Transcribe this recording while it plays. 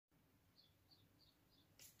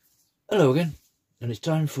Hello again, and it's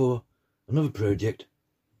time for another project.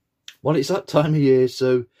 Well, it's that time of year,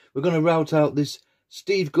 so we're going to route out this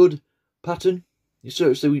Steve Good pattern. You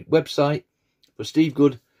search the website for Steve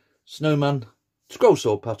Good Snowman scroll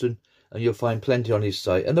saw pattern, and you'll find plenty on his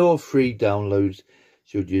site, and they're all free downloads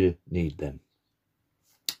should you need them.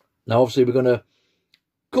 Now, obviously, we're going to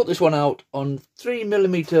cut this one out on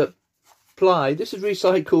 3mm ply. This is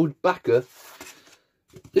recycled backer.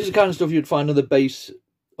 This is the kind of stuff you'd find on the base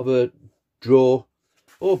of a drawer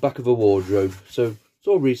or back of a wardrobe, so it's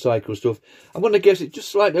all recycled stuff. I'm going to guess it's just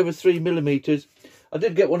slightly over 3mm. I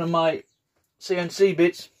did get one of my CNC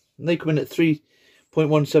bits, and they come in at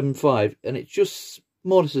 3.175, and it's just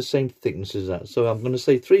more or less the same thickness as that, so I'm going to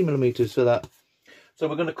say 3mm for that. So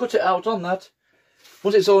we're going to cut it out on that.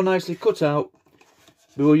 Once it's all nicely cut out,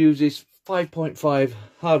 we will use this 5.5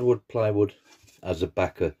 hardwood plywood as a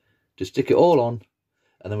backer to stick it all on,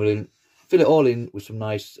 and then we'll fill it all in with some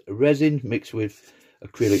nice resin mixed with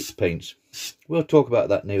acrylic paints. We'll talk about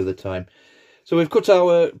that near the time. So we've cut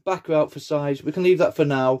our backer out for size. We can leave that for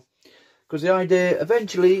now, because the idea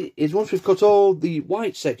eventually is once we've cut all the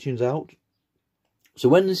white sections out, so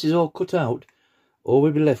when this is all cut out, all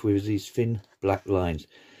we'll be left with is these thin black lines.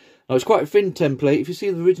 Now it's quite a thin template. If you see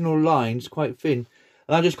the original lines, quite thin.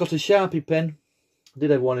 And I just got a Sharpie pen. I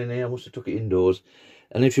did have one in here. I must have took it indoors.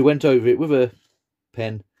 And if you went over it with a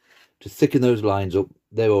pen to thicken those lines up,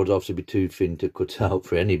 they would obviously be too thin to cut out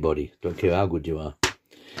for anybody. Don't care how good you are.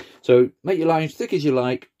 So make your lines thick as you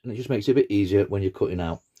like, and it just makes it a bit easier when you're cutting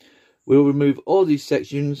out. We'll remove all these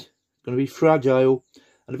sections. It's going to be fragile,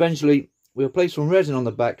 and eventually we'll place some resin on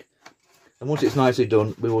the back, and once it's nicely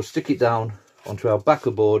done, we will stick it down onto our backer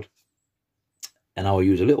board, and I will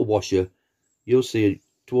use a little washer, you'll see it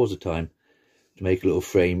towards the time, to make a little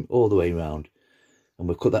frame all the way around, and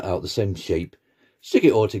we'll cut that out the same shape, stick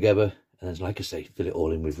it all together, and then, like I say, fill it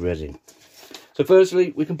all in with resin. So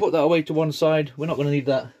firstly, we can put that away to one side. We're not going to need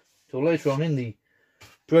that till later on in the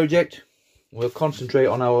project. We'll concentrate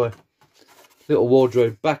on our little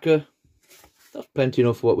wardrobe backer. That's plenty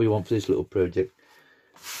enough for what we want for this little project.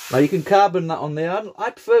 Now you can carbon that on there.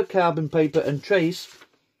 I prefer carbon paper and trace,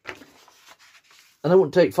 and it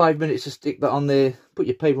wouldn't take 5 minutes to stick that on there, put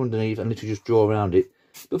your paper underneath, and literally just draw around it.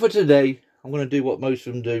 But for today, I'm going to do what most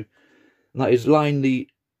of them do, and that is line the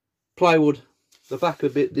plywood, the backer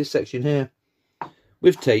bit, this section here,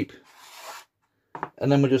 with tape, and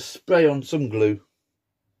then we'll just spray on some glue,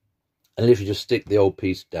 and literally just stick the old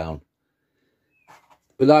piece down.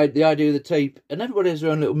 But the idea of the tape, and everybody has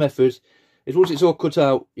their own little methods, is once it's all cut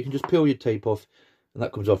out, you can just peel your tape off, and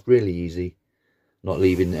that comes off really easy, not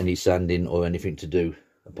leaving any sanding or anything to do,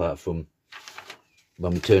 apart from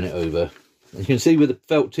when we turn it over. And you can see where the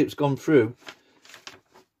felt tip's gone through,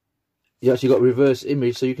 you actually got a reverse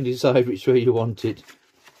image, so you can decide which way you want it.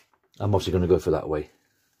 I'm obviously going to go for that way.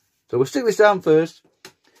 So we'll stick this down first,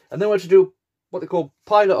 and then we're going to do what they call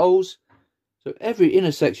pilot holes. So every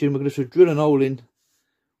intersection, we're going to drill an hole in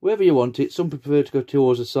wherever you want it. Some prefer to go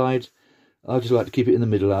towards the sides. I just like to keep it in the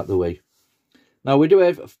middle, out of the way. Now we do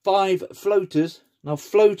have 5 floaters. Now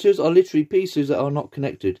floaters are literally pieces that are not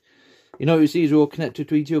connected. You notice these are all connected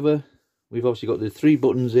to each other. We've obviously got the 3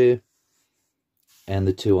 buttons here and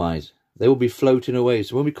the 2 eyes. They will be floating away.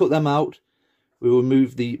 So when we cut them out, we will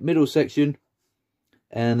remove the middle section,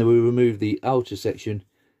 and then we remove the outer section,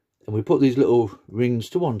 and we put these little rings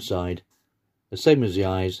to one side, the same as the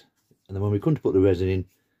eyes, and then when we come to put the resin in,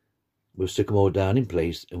 we'll stick them all down in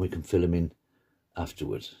place, and we can fill them in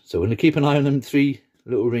afterwards. So we're going to keep an eye on them 3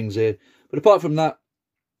 little rings here. But apart from that,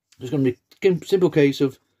 there's going to be a simple case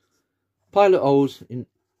of pilot holes in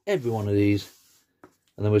every one of these,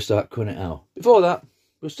 and then we'll start cutting it out. Before that,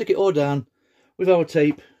 we'll stick it all down with our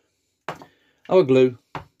tape, our glue,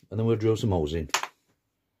 and then we'll drill some holes in.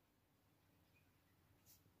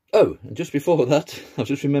 Oh, and just before that, I've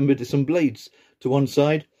just remembered there's some blades to one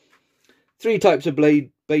side. 3 types of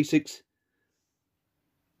blade basics.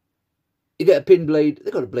 You get a pin blade,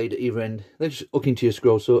 they've got a blade at either end. They just hook into your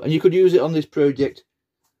scroll saw, and you could use it on this project,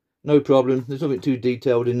 no problem. There's nothing too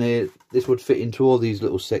detailed in there. This would fit into all these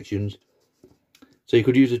little sections. So you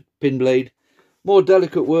could use a pin blade. More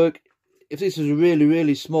delicate work, if this is really,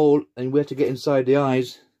 really small and we have to get inside the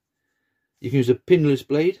eyes, you can use a pinless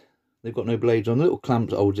blade. They've got no blades on, the little clamp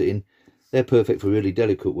that holds it in. They're perfect for really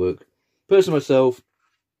delicate work. Personally myself,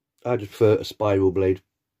 I just prefer a spiral blade.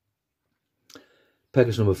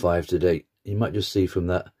 Pegas number 5 today. You might just see from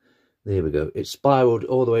that. There we go. It's spiraled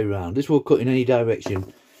all the way around. This will cut in any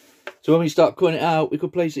direction. So when we start cutting it out, we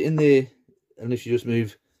could place it in there, and if you just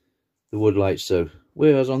move the wood like so.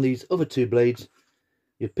 Whereas on these other 2 blades,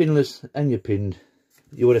 you're pinless and you're pinned.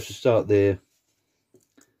 You would have to start there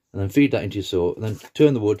and then feed that into your saw, and then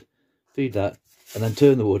turn the wood, feed that, and then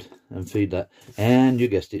turn the wood and feed that, and you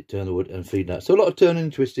guessed it, turn the wood and feed that. So a lot of turning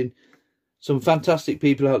and twisting. Some fantastic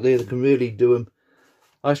people out there that can really do them.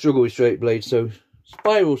 I struggle with straight blades, so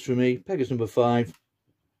spirals for me, pegas number 5.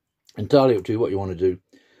 Entirely up to you what you want to do.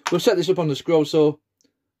 We'll set this up on the scroll saw.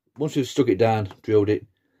 Once we've stuck it down, drilled it,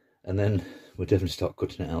 and then we'll definitely start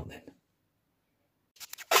cutting it out then.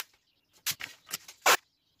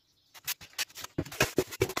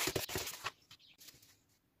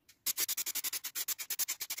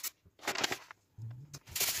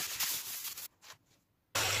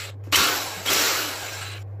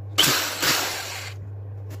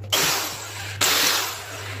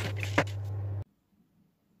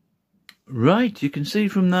 Right, you can see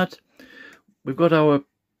from that we've got our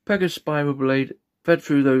Pegas spiral blade fed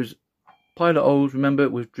through those pilot holes. Remember,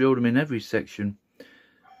 we've drilled them in every section.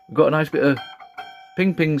 We've got a nice bit of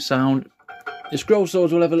ping ping sound. The scroll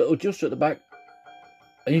saws will have a little adjuster at the back,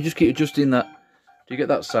 and you just keep adjusting that to get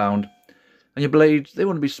that sound. And your blades, they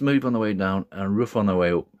want to be smooth on the way down and rough on the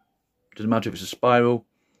way up. Doesn't matter if it's a spiral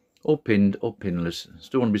or pinned or pinless,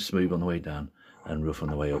 still want to be smooth on the way down and rough on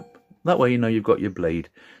the way up. That way you know you've got your blade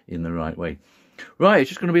in the right way. Right, it's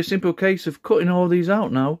just going to be a simple case of cutting all these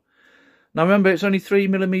out now. Now remember, it's only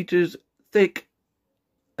 3mm thick,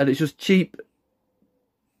 and it's just cheap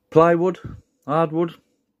plywood, hardwood,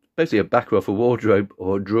 basically a backer off a wardrobe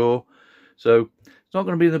or a drawer. So it's not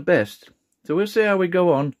going to be the best. So we'll see how we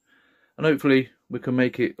go on, and hopefully we can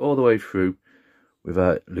make it all the way through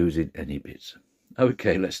without losing any bits.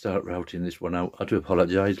 Okay, let's start routing this one out. I do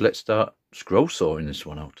apologise. Let's start scroll sawing this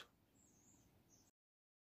one out.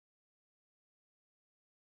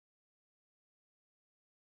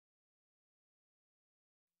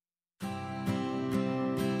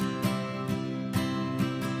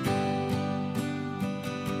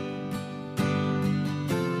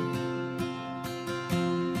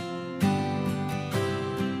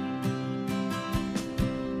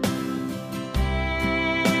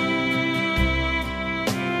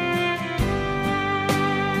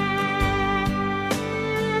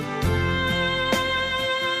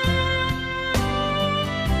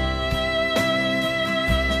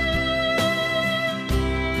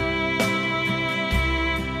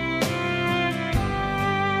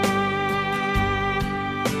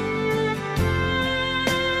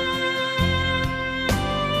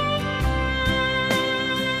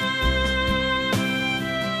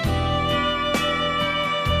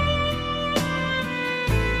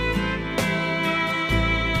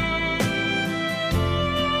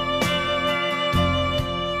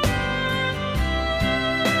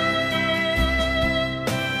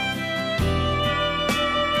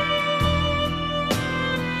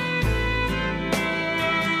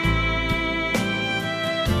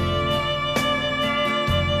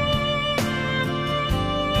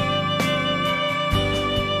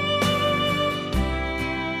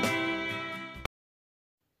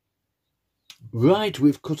 Right,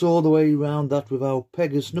 we've cut all the way around that with our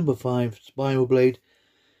Pegas number 5 spiral blade.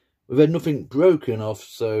 We've had nothing broken off,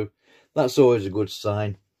 so that's always a good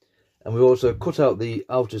sign. And we've also cut out the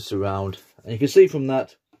outer surround, and you can see from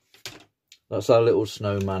that, that's our little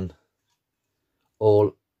snowman,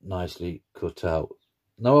 all nicely cut out.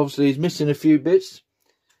 Now obviously he's missing a few bits.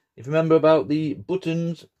 If you remember about the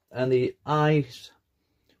buttons and the eyes,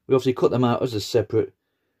 we obviously cut them out as a separate,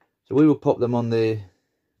 so we will pop them on there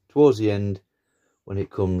towards the end when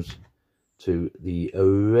it comes to the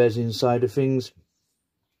resin side of things.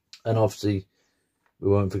 And obviously we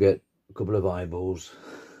won't forget a couple of eyeballs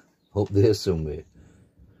up there somewhere,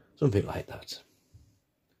 something like that.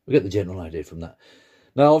 We get the general idea from that.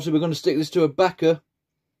 Now obviously we're going to stick this to a backer.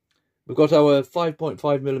 We've got our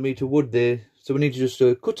 5.5mm wood there, so we need to just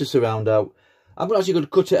cut the surround out. I'm actually going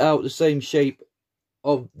to cut it out the same shape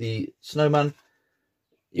of the snowman.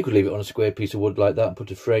 You could leave it on a square piece of wood like that and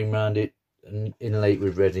put a frame around it and inlay it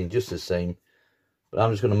with resin, just the same. But I'm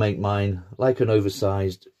just going to make mine like an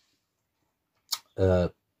oversized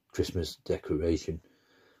Christmas decoration.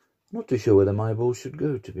 I'm not too sure where the eyeballs should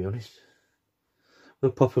go, to be honest.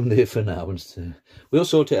 We'll pop them there for now, and we'll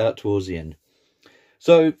sort it out towards the end.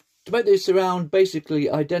 So to make this surround basically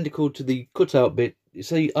identical to the cutout bit,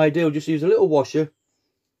 it's ideal just use a little washer.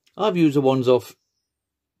 I've used the ones off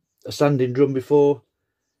a sanding drum before,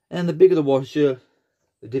 and the bigger the washer,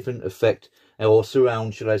 the different effect, or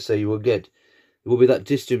surround should I say, you will get. It will be that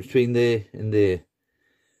distance between there and there.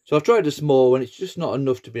 So I've tried a small one, it's just not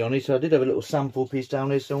enough, to be honest. I did have a little sample piece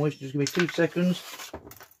down here somewhere, so just give me 2 seconds.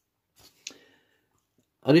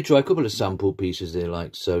 I did try a couple of sample pieces there,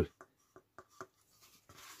 like so.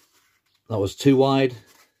 That was too wide,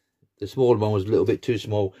 The smaller one was a little bit too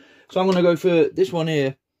small. So I'm going to go for this one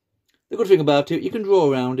here. The good thing about it, you can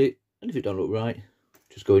draw around it, and if it don't look right,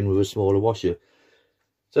 just go in with a smaller washer.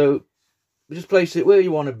 So just place it where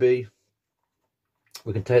you want to be.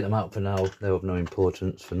 We can take them out for now. They're of no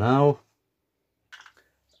importance for now.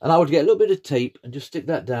 And I would get a little bit of tape and just stick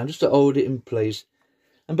that down just to hold it in place.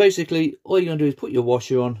 And basically, all you're going to do is put your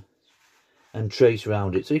washer on and trace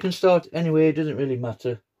around it. So you can start anywhere, it doesn't really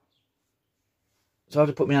matter. So I have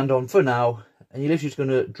to put my hand on for now. And you're literally just going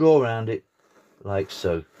to draw around it like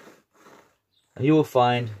so. And you will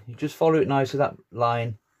find, you just follow it nice to that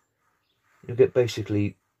line. You'll get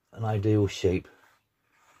basically an ideal shape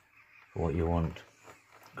for what you want.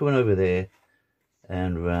 Coming over there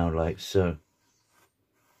and around like so.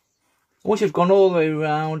 Once you've gone all the way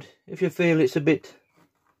around, if you feel it's a bit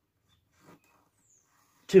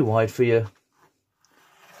too wide for you,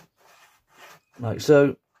 like so,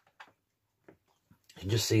 you can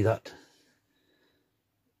just see that.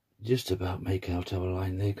 Just about make out our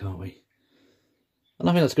line there, can't we? And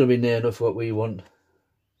I think that's going to be near enough what we want.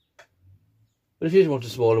 But if you just want a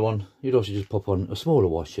smaller one, you'd also just pop on a smaller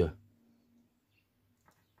washer.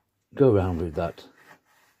 Go around with that.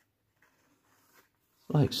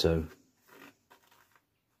 Like so.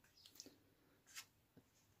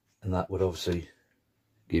 And that would obviously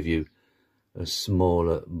give you a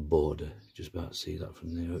smaller border. Just about to see that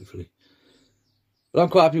from there, hopefully. But I'm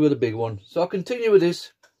quite happy with the big one. So I'll continue with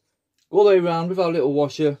this all the way around with our little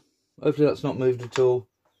washer. Hopefully that's not moved at all.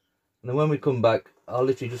 And then when we come back, I'll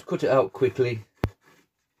literally just cut it out quickly.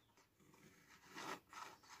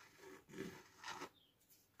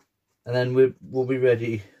 And then we'll be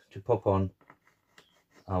ready to pop on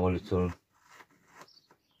our little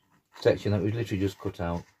section that we've literally just cut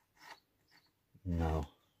out. Now,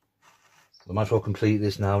 we might as well complete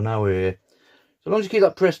this now. Now we're here. So as long as you keep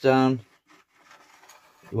that pressed down,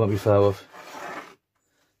 you won't be far off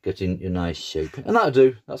getting your nice shape. And that'll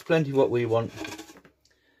do. That's plenty of what we want.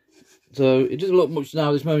 So it doesn't look much now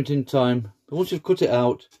at this moment in time. But once you've cut it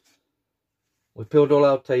out, we've peeled all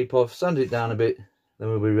our tape off, sanded it down a bit, then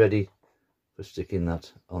we'll be ready for sticking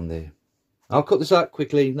that on there. I'll cut this out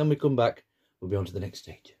quickly, and then we come back, we'll be on to the next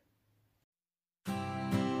stage.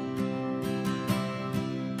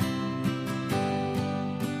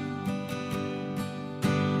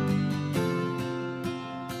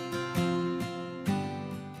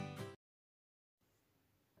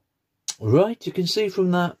 Right, you can see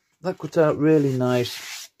from that cut out really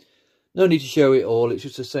nice. No need to show it all, it's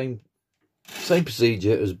just the same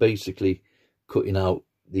procedure as basically cutting out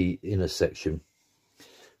the inner section.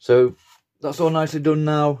 So that's all nicely done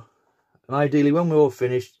now, and ideally when we're all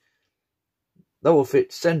finished, that will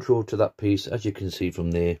fit central to that piece, as you can see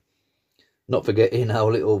from there. Not forgetting our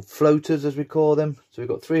little floaters, as we call them. So we've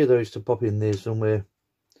got 3 of those to pop in there somewhere,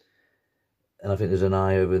 and I think there's an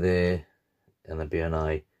eye over there, and there'll be an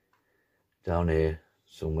eye down here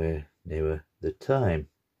somewhere nearer the time.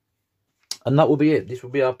 And that will be it. This will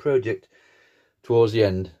be our project towards the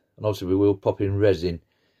end. And obviously we will pop in resin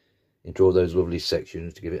into all those lovely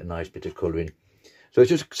sections to give it a nice bit of colouring. So it's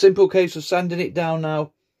just a simple case of sanding it down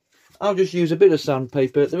now. I'll just use a bit of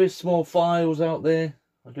sandpaper. There is small files out there.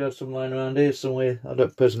 I do have some lying around here somewhere. I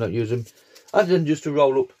personally don't use them. I then just to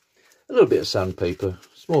roll up a little bit of sandpaper,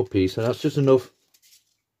 small piece, and that's just enough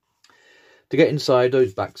to get inside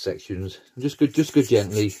those back sections. Just go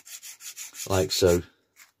gently, like so.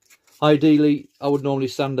 Ideally, I would normally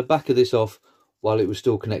sand the back of this off while it was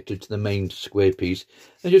still connected to the main square piece.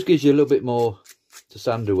 It just gives you a little bit more to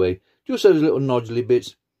sand away. Just those little noduly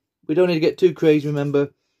bits. We don't need to get too crazy, remember.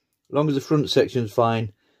 As long as the front section's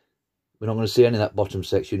fine, we're not going to see any of that bottom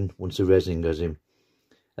section once the resin goes in.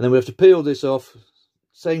 And then we have to peel this off.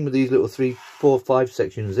 Same with these little 3, 4, 5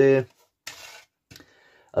 sections here.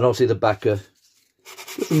 And obviously the backer,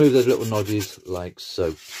 just remove those little nodges like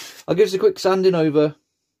so. I'll give this a quick sanding over.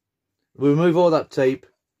 We'll remove all that tape,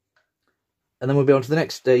 and then we'll be on to the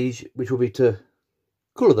next stage, which will be to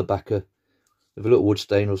colour the backer with a little wood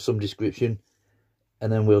stain of some description,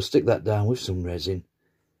 and then we'll stick that down with some resin,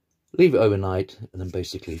 leave it overnight, and then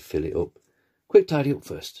basically fill it up. Quick tidy up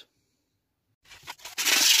first.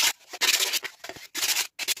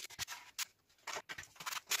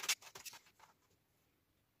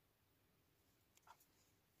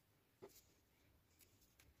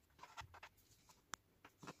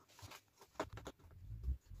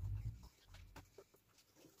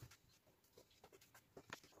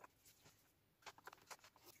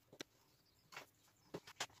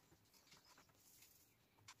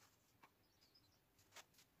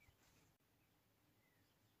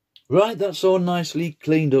 Right, that's all nicely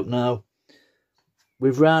cleaned up now.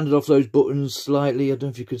 we've rounded off those buttons slightly. I don't know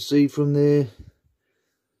if you could see from there.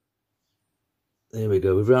 There we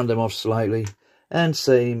go. We've rounded them off slightly. And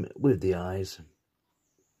same with the eyes.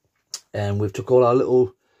 And we've took all our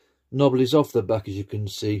little knobblies off the back, as you can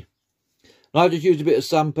see. Now, I've just used a bit of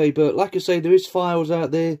sandpaper. Like I say, there is files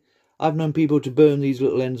out there. I've known people to burn these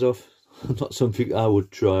little ends off. Not something I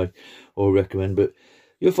would try or recommend, but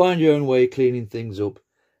you'll find your own way of cleaning things up.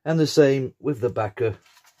 And the same with the backer.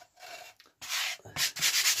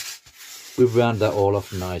 We've rounded that all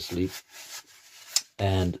off nicely.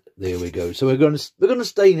 And there we go. So we're going to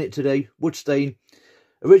stain it today, wood stain.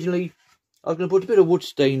 Originally, I was going to put a bit of wood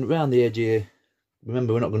stain around the edge here.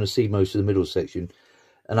 Remember, we're not going to see most of the middle section.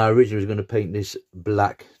 And I originally was going to paint this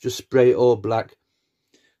black. Just spray it all black.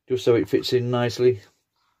 Just so it fits in nicely.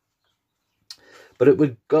 But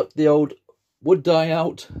we've got the old wood dye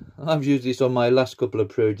out. I've used this on my last couple of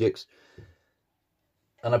projects.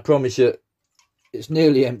 And I promise you, it's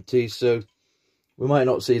nearly empty. So we might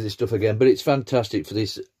not see this stuff again. But it's fantastic for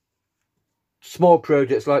this small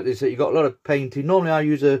projects like this that you've got a lot of painting. Normally I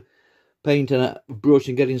use a paint and a brush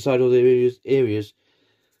and get inside all the areas.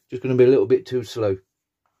 Just going to be a little bit too slow.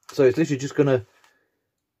 So it's literally just going to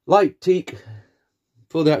light teak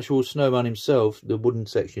for the actual snowman himself, the wooden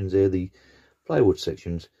sections here, the plywood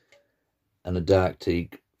sections, and a dark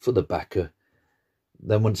teak for the backer.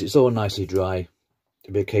 Then once it's all nicely dry,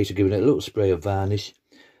 it'll be a case of giving it a little spray of varnish.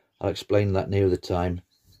 I'll explain that near the time,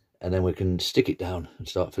 and then we can stick it down and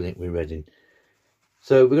start filling it with resin.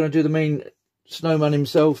 So we're going to do the main snowman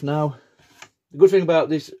himself now. The good thing about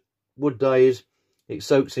this wood dye is it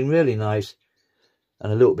soaks in really nice,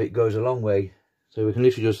 and a little bit goes a long way. So we can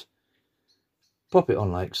literally just pop it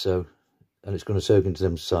on like so, and it's going to soak into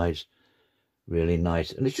them sides really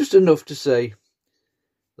nice. And it's just enough to say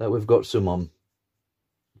that we've got some on.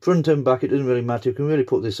 Front and back, it doesn't really matter. You can really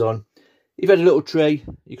put this on. If you had a little tray,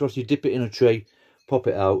 you can also dip it in a tray, pop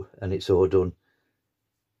it out, and it's all done.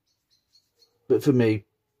 But for me, it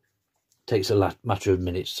takes a matter of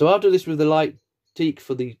minutes. So I'll do this with the light teak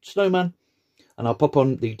for the snowman, and I'll pop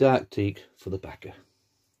on the dark teak for the backer.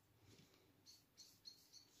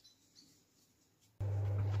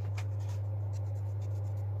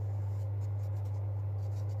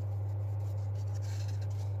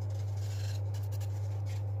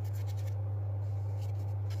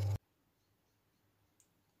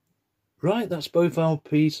 Right, that's both our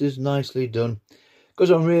pieces nicely done.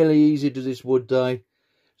 Goes on really easy, does this wood dye.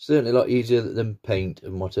 Certainly a lot easier than paint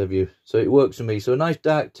and whatever you. So it works for me. So a nice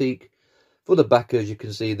dark teak for the backer, as you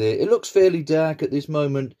can see there. It looks fairly dark at this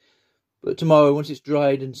moment, but tomorrow, once it's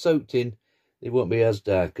dried and soaked in, it won't be as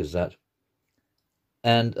dark as that.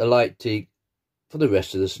 And a light teak for the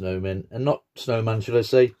rest of the snowman, and not snowman, should I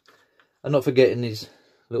say. And not forgetting his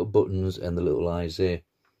little buttons and the little eyes there.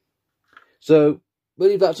 So we'll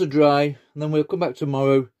leave that to dry, and then we'll come back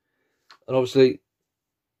tomorrow, and obviously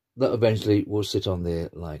that eventually will sit on there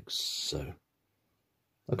like so.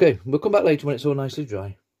 Okay, we'll come back later when it's all nicely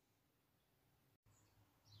dry.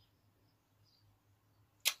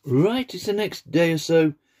 Right, it's the next day or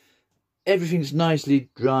so. Everything's nicely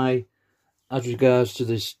dry as regards to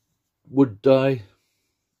this wood dye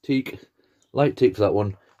teak, light teak for that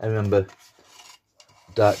one, and remember,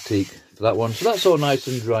 dark teak for that one. So that's all nice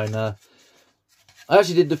and dry now. I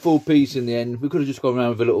actually did the full piece in the end. We could have just gone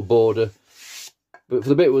around with a little border, but for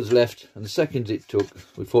the bit that was left and the seconds it took,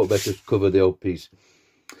 we thought better to cover the old piece.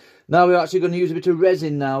 Now we're actually going to use a bit of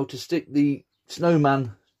resin now to stick the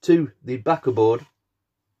snowman to the backer board.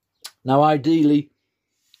 Now ideally,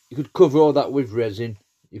 you could cover all that with resin.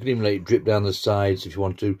 You can even let it drip down the sides if you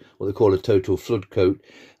want to, what they call a total flood coat,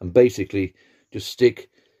 and basically just stick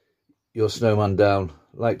your snowman down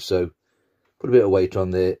like so. Put a bit of weight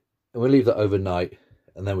on there, and we'll leave that overnight,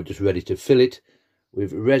 and then we're just ready to fill it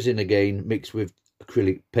with resin again, mixed with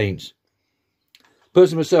acrylic paints.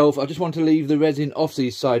 Personally myself, I just want to leave the resin off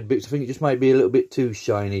these side bits. I think it just might be a little bit too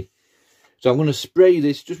shiny. So I'm going to spray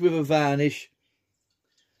this just with a varnish.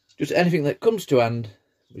 Just anything that comes to hand.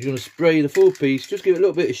 We're going to spray the full piece, just give it a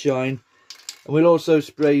little bit of shine. And we'll also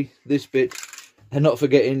spray this bit, and not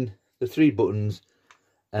forgetting the 3 buttons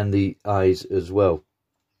and the eyes as well.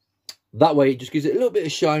 That way it just gives it a little bit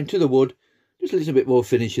of shine to the wood, just a little bit more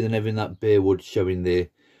finishing than having that bare wood showing there.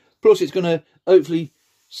 Plus it's going to hopefully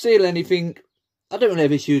seal anything. I don't really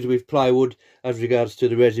have issues with plywood as regards to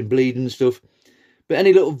the resin bleeding and stuff, but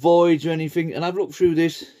any little voids or anything, and I've looked through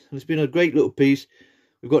this and it's been a great little piece.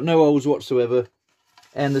 We've got no holes whatsoever,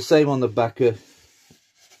 and the same on the backer.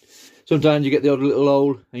 Sometimes you get the odd little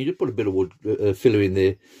hole and you just put a bit of wood filler in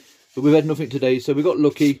there, but we've had nothing today, so we got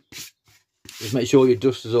lucky. Just make sure your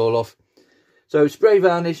dust is all off. So spray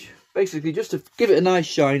varnish basically just to give it a nice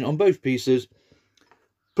shine on both pieces.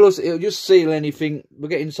 Plus it'll just seal anything. We'll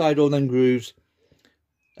get inside all them grooves,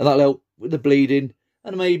 and that'll help with the bleeding,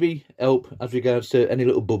 and maybe help as regards to any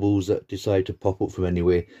little bubbles that decide to pop up from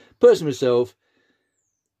anywhere. Personally myself,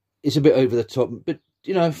 it's a bit over the top, but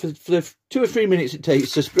you know, for the 2 or 3 minutes it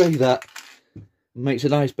takes to spray that, makes a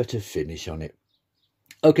nice better finish on it.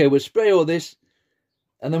 Okay, we'll spray all this,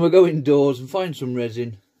 and then we'll go indoors and find some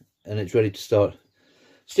resin, and it's ready to start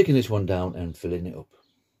sticking this one down and filling it up.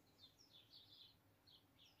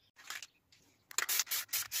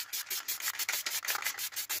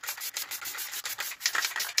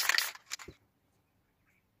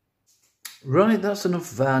 Right, that's enough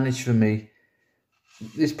varnish for me.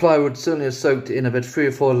 This plywood certainly has soaked it in. I've had 3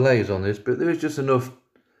 or 4 layers on this, but there is just enough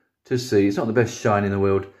to see. It's not the best shine in the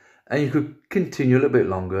world, and you could continue a little bit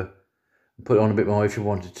longer and put it on a bit more if you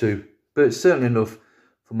wanted to, but it's certainly enough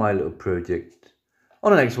for my little project.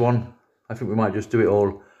 On the next one, I think we might just do it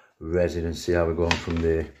all resin and see how we're going from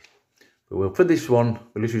there. But for this one,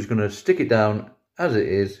 we're literally just going to stick it down as it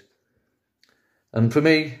is. And for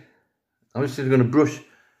me, I'm just going to brush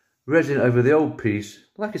resin over the old piece.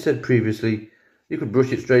 Like I said previously, you could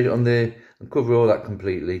brush it straight on there and cover all that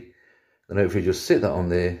completely. And hopefully just sit that on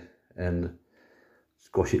there and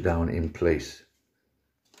squash it down in place.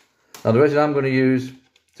 Now the resin I'm going to use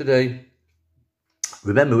today,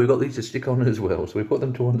 remember we've got these to stick on as well, so we put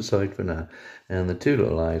them to one side for now. And the 2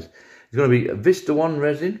 little eyes, it's going to be a Vista 1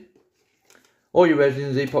 resin. All your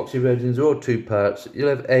resins, epoxy resins, are all 2 parts. You'll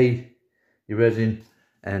have A, your resin,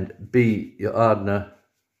 and B, your hardener.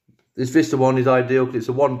 This Vista 1 is ideal because it's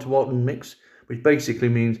a 1-to-1 mix, which basically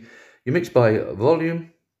means you mix by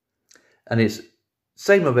volume, and it's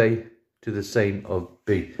same of A to the same of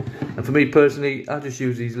B. And for me personally, I just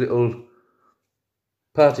use these little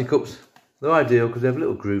party cups. They're ideal because they have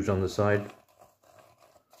little grooves on the side.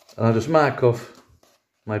 And I just mark off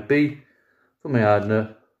my B for my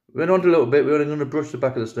hardener. We went on a little bit, we're only going to brush the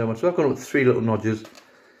back of the Snowman. So I've got up 3 little nodges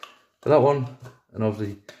for that one, and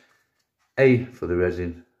obviously A for the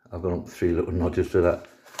resin. I've got up 3 little nodges for that.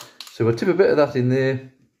 So we'll tip a bit of that in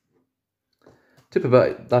there, tip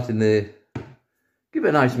about that in there, give it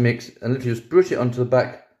a nice mix, and literally just brush it onto the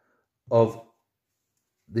back of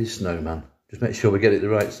this Snowman. Just make sure we get it the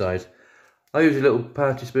right size. I use little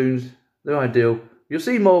party spoons, they're ideal. You'll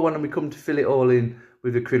see more when we come to fill it all in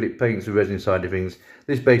with acrylic paints and resin side of things.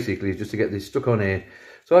 This basically is just to get this stuck on here.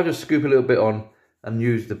 So I just scoop a little bit on and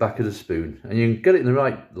use the back of the spoon. And you can get it in the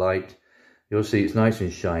right light. You'll see it's nice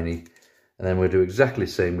and shiny. And then we'll do exactly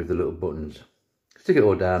the same with the little buttons. Stick it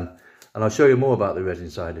all down, and I'll show you more about the resin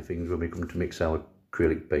side of things when we come to mix our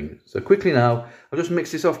acrylic paint. So quickly now, I'll just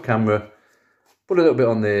mix this off camera, put a little bit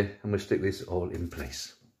on there, and we'll stick this all in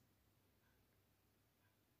place.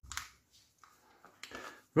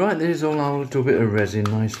 Right, there's all our little bit of resin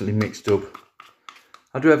nicely mixed up.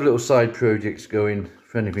 I do have little side projects going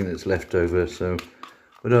for anything that's left over, so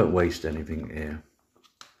we don't waste anything here.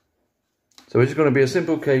 So it's just going to be a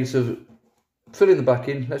simple case of filling the back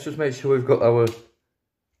in. Let's just make sure we've got our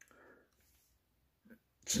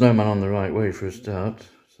Snowman on the right way for a start.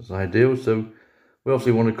 That's ideal. So we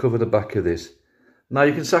obviously want to cover the back of this. Now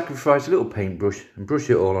you can sacrifice a little paintbrush and brush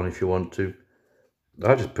it all on if you want to.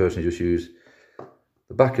 I just personally just use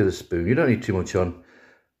the back of the spoon. You don't need too much on.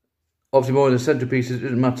 Obviously more in the centre pieces, it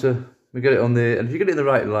doesn't matter. We get it on there, and if you get it in the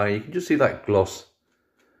right line, you can just see that gloss.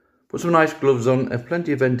 Put some nice gloves on, have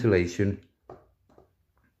plenty of ventilation.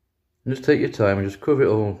 And just take your time and just cover it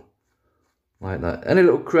all like that. Any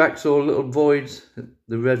little cracks or little voids,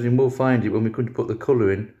 the resin will find it when we come to put the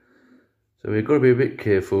colour in. So we've got to be a bit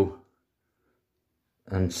careful,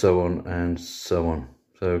 and so on and so on.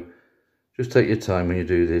 So just take your time when you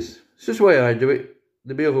do this. It's just the way I do it.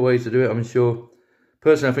 There'll be other ways to do it, I'm sure.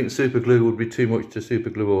 Personally, I think super glue would be too much to super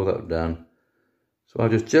glue all that down. So I'll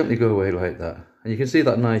just gently go away like that. And you can see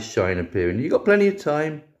that nice shine appearing. You've got plenty of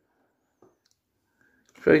time.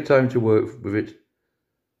 Plenty of time to work with it.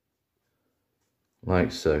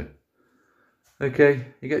 Like so. Okay,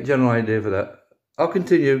 you get a general idea for that. I'll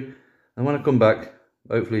continue, and when I come back,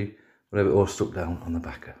 hopefully we'll have it all stuck down on the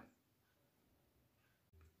backer.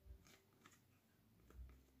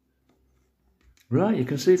 Right, you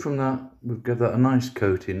can see from that, we've got that a nice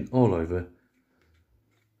coating all over.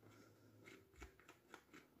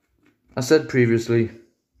 I said previously,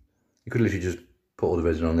 you could literally just put all the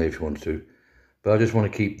resin on there if you wanted to, but I just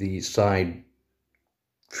want to keep the side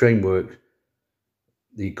framework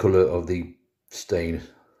the colour of the stain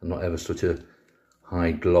and not ever such a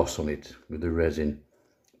high gloss on it with the resin.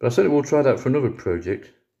 But I certainly will try that for another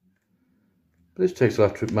project. But this takes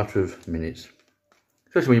a matter of minutes,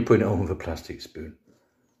 especially when you're putting it on with a plastic spoon.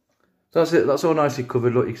 So that's it, that's all nicely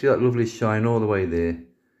covered. Look, you can see that lovely shine all the way there.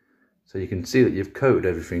 So you can see that you've coated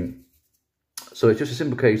everything. So it's just a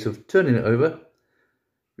simple case of turning it over.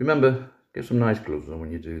 Remember, get some nice gloves on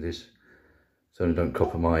when you do this, so don't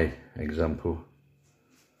copy my example.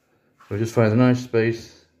 So just find a nice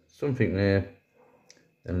space, something there,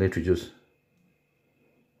 and literally just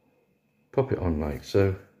pop it on like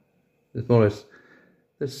so. It's more or less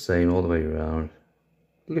the same all the way around.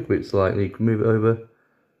 A little bit slightly, you can move it over.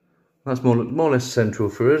 That's more or less central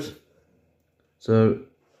for us. So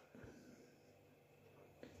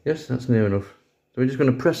yes, that's near enough. So we're just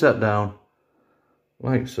going to press that down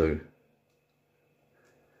like so.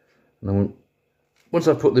 And then once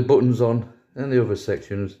I've put the buttons on and the other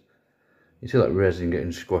sections, you see that resin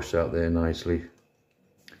getting squashed out there nicely.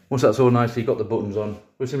 Once that's all nicely got the buttons on,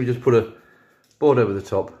 we'll simply just put a board over the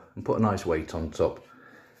top and put a nice weight on top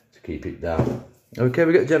to keep it down. Okay,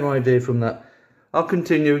 we get a general idea from that. I'll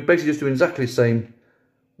continue, basically just doing exactly the same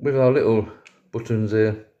with our little buttons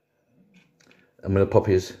here. I'm going to pop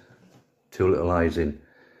his two little eyes in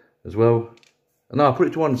as well. And now I'll put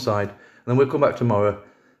it to one side, and then we'll come back tomorrow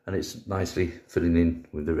and it's nicely filling in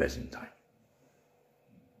with the resin time.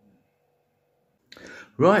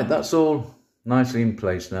 Right, that's all nicely in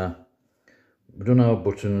place now. We've done our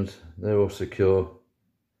buttons, they're all secure.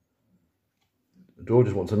 The door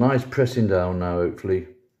just wants a nice pressing down now, hopefully,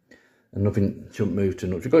 and nothing shouldn't move too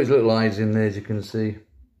much. We've got his little eyes in there, as you can see.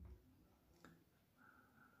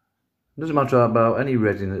 It doesn't matter about any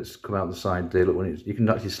resin that's come out the side there. Look, when you can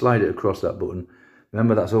actually slide it across that button.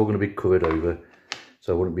 Remember, that's all going to be covered over,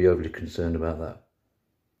 so I wouldn't be overly concerned about that.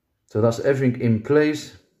 So that's everything in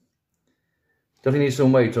place. Definitely need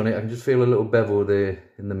some weight on it. I can just feel a little bevel there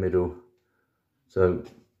in the middle. So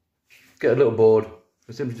get a little board,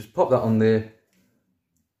 we simply just pop that on there.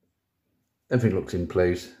 Everything looks in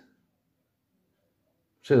place.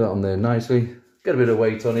 Set that on there nicely. Get a bit of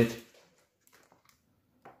weight on it.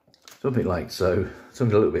 Something like so,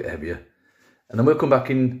 something a little bit heavier. And then we'll come back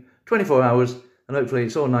in 24 hours and hopefully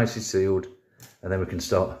it's all nicely sealed. And then we can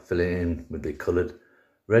start filling in with the coloured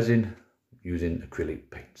resin using acrylic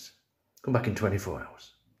paints. Come back in 24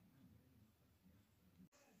 hours.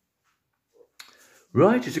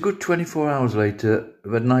 Right, it's a good 24 hours later.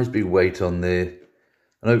 We've had a nice big weight on there.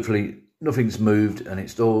 And hopefully nothing's moved and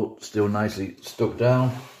it's all still nicely stuck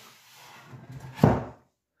down.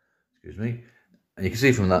 Excuse me. And you can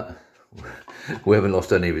see from that, we haven't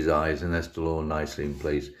lost any of his eyes and they're still all nicely in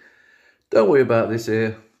place. Don't worry about this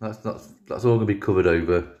here. That's all going to be covered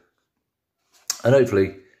over. And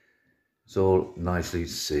hopefully it's all nicely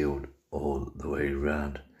sealed all the way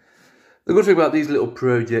around. The good thing about these little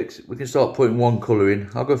projects, we can start putting one colour in.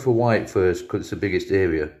 I'll go for white first because it's the biggest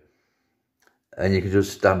area. And you can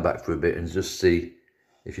just stand back for a bit and just see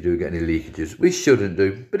if you do get any leakages. We shouldn't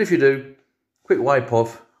do, but if you do, quick wipe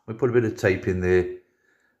off. We put a bit of tape in there.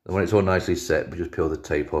 And when it's all nicely set, we just peel the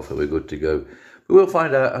tape off and we're good to go. But we'll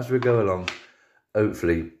find out as we go along.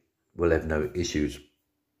 Hopefully, we'll have no issues.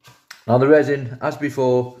 Now the resin, as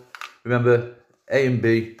before, remember A and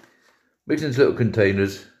B, mix into little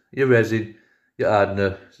containers. Your resin, your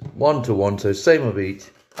hardener, 1 to 1, so same of each.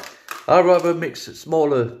 I'd rather mix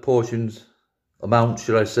smaller portions, amounts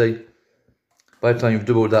should I say. By the time you've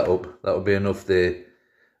doubled that up, that will be enough there.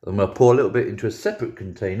 I'm going to pour a little bit into a separate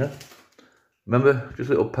container. Remember, just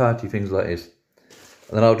little party things like this.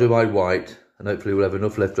 And then I'll do my white, and hopefully we'll have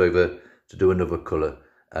enough left over to do another colour,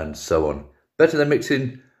 and so on. Better than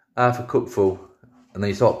mixing half a cupful, and then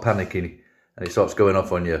you start panicking, and it starts going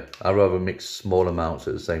off on you. I'd rather mix small amounts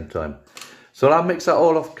at the same time. So I'll mix that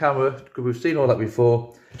all off camera, because we've seen all that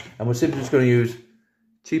before, and we're simply just going to use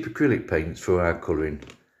cheap acrylic paints for our colouring,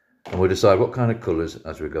 and we'll decide what kind of colours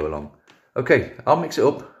as we go along. Okay, I'll mix it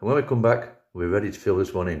up, and when we come back, we're ready to fill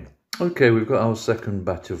this one in. Okay, we've got our second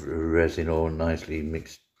batch of resin all nicely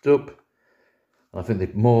mixed up. I think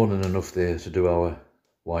there's more than enough there to do our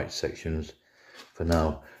white sections for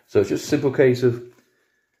now. So it's just a simple case of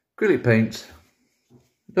acrylic paints.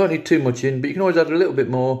 You don't need too much in, but you can always add a little bit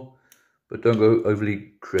more, but don't go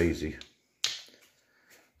overly crazy. So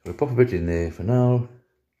we'll pop a bit in there for now.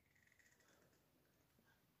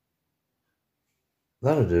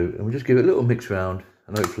 That'll do, and we'll just give it a little mix round,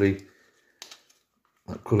 and hopefully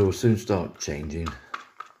that colour will soon start changing.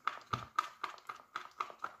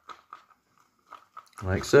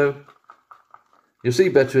 Like so. You'll see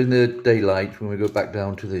better in the daylight when we go back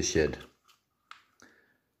down to the shed.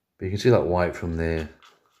 But you can see that white from there.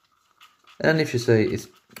 And if you say, it's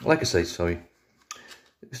like I say, sorry,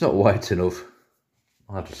 it's not white enough,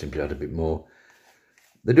 I'll have to simply add a bit more.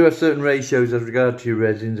 They do have certain ratios as regard to your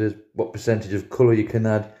resins, as what percentage of colour you can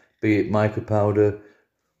add, be it mica powder,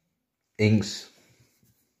 inks,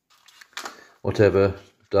 whatever,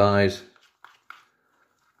 dyes.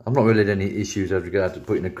 I've not really had any issues as regards to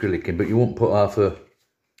putting acrylic in, but you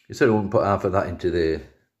certainly won't put half of that into there.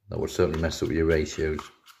 That would certainly mess up your ratios.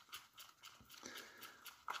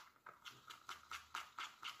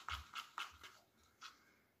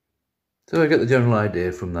 So I get the general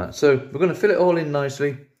idea from that. So we're going to fill it all in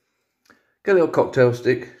nicely. Get a little cocktail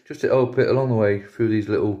stick, just to help it along the way through these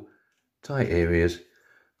little tight areas.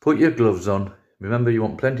 Put your gloves on. Remember, you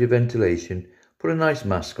want plenty of ventilation. Put a nice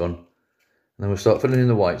mask on. And then we'll start filling in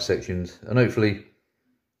the white sections. And hopefully,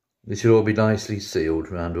 this should all be nicely sealed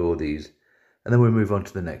around all these. And then we'll move on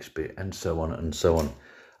to the next bit, and so on and so on.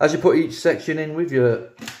 As you put each section in with your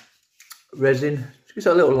resin, just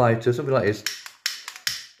get a little lighter, something like this.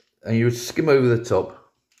 And you skim over the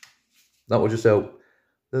top. That will just help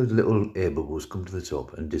those little air bubbles come to the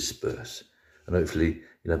top and disperse. And hopefully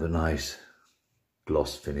you'll have a nice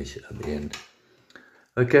gloss finish at the end.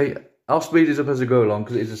 Okay, I'll speed this up as I go along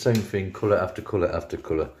because it's the same thing, colour after colour after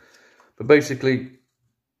colour. But basically,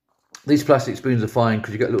 these plastic spoons are fine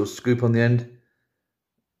because you get a little scoop on the end.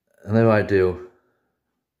 And they're ideal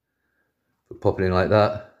for popping in like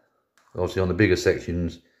that. Obviously on the bigger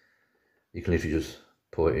sections, you can literally just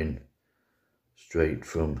pour it in straight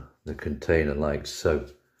from the container like so.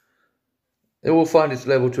 It will find its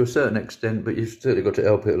level to a certain extent, but you've certainly got to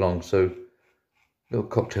help it along. So, little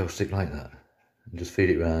cocktail stick like that, and just feed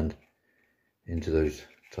it round into those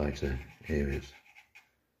tighter areas.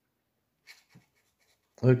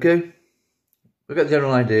 Okay, we've got the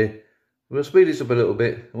general idea. We'll speed this up a little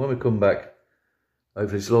bit, and when we come back,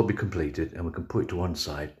 hopefully this will all be completed, and we can put it to one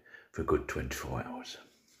side for a good 24 hours.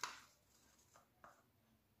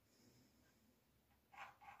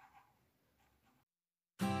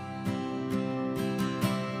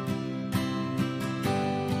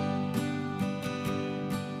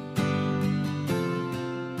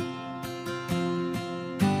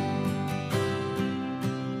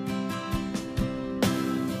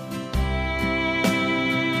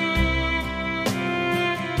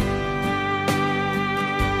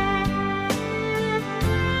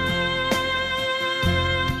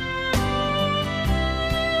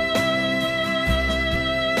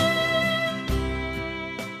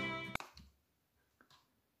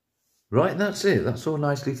 Right, that's it. That's all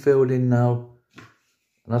nicely filled in now.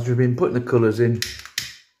 And as we've been putting the colours in,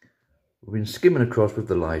 we've been skimming across with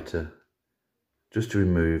the lighter just to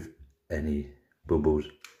remove any bubbles.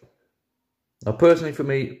 Now personally for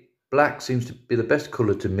me, black seems to be the best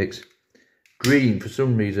colour to mix. Green, for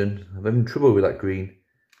some reason, I'm having trouble with that green.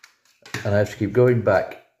 And I have to keep going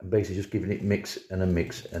back and basically just giving it mix and a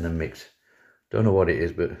mix and a mix. Don't know what it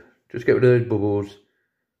is, but just get rid of those bubbles.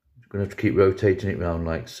 I'm going to have to keep rotating it around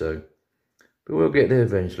like so. But we'll get there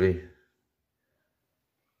eventually.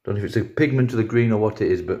 Don't know if it's a pigment to the green or what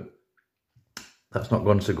it is, but that's not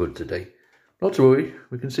gone so good today. Not to worry,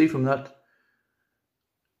 we can see from that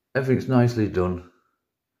everything's nicely done.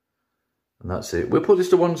 And that's it. We'll put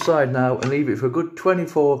this to one side now and leave it for a good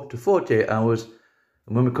 24 to 48 hours.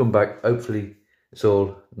 And when we come back, hopefully it's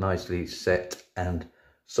all nicely set and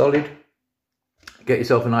solid. Get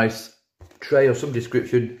yourself a nice tray of some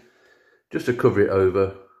description just to cover it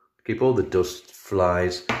over. Keep all the dust,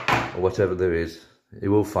 flies, or whatever there is.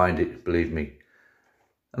 You will find it, believe me.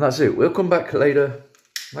 And that's it. We'll come back later,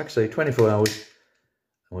 like I say, 24 hours,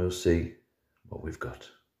 and we'll see what we've got.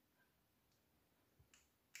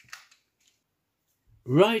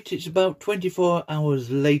 Right, it's about 24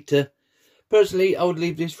 hours later. Personally, I would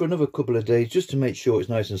leave this for another couple of days just to make sure it's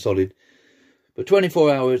nice and solid. But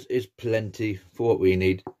 24 hours is plenty for what we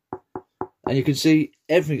need. And you can see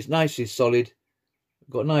everything's nicely solid.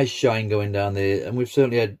 Got a nice shine going down there, and we've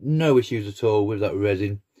certainly had no issues at all with that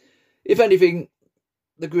resin. If anything,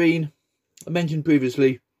 the green I mentioned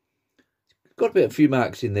previously, it's got a few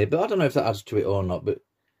marks in there, but I don't know if that adds to it or not, but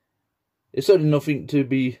it's certainly nothing to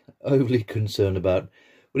be overly concerned about.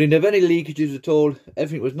 We didn't have any leakages at all.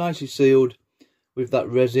 Everything was nicely sealed with that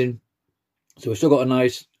resin, so we've still got a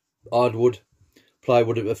nice hardwood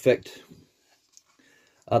plywood effect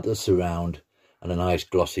at the surround and a nice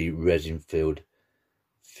glossy resin filled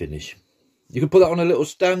finish. You can put that on a little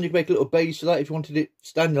stand. You can make a little base for that if you wanted it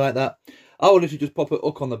standing like that. I will literally just pop a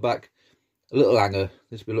hook on the back, a little hanger.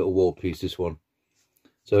 This will be a little wall piece, this one.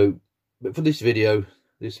 So, but for this video,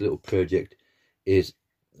 this little project is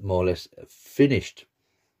more or less finished.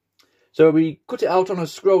 So we cut it out on a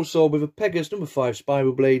scroll saw with a Pegas number 5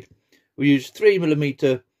 spiral blade. We used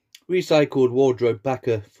 3mm recycled wardrobe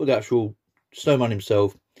backer for the actual Snowman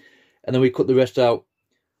himself. And then we cut the rest out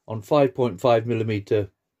on 5.5mm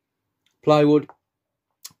plywood,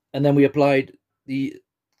 and then we applied the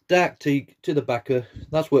dark teak to the backer.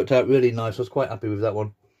 That's worked out really nice. I was quite happy with that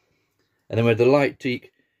one. And then we had the light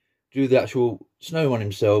teak do the actual snowman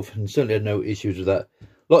himself, and certainly had no issues with that.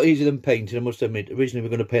 A lot easier than painting, I must admit. Originally we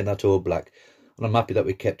were going to paint that all black, and I'm happy that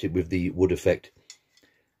we kept it with the wood effect.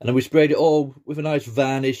 And then we sprayed it all with a nice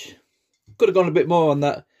varnish. Could have gone a bit more on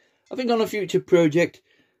that. I think on a future project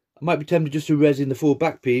I might be tempted just to resin the full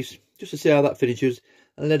back piece, just to see how that finishes,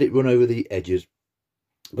 and let it run over the edges.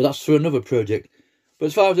 But that's for another project. But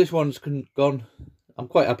as far as this one's gone, I'm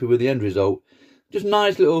quite happy with the end result. Just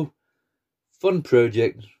nice little fun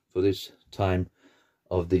project for this time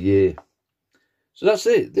of the year. So that's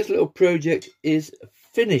it. This little project is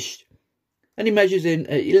finished. And he measures in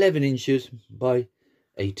at 11 inches by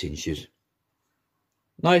 8 inches.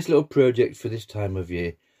 Nice little project for this time of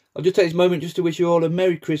year. I'll just take this moment just to wish you all a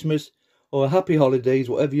Merry Christmas or a Happy Holidays,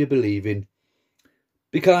 whatever you believe in.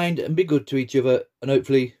 Be kind and be good to each other, and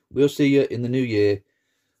hopefully we'll see you in the new year.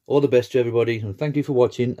 All the best to everybody, and thank you for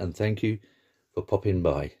watching, and thank you for popping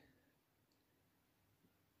by.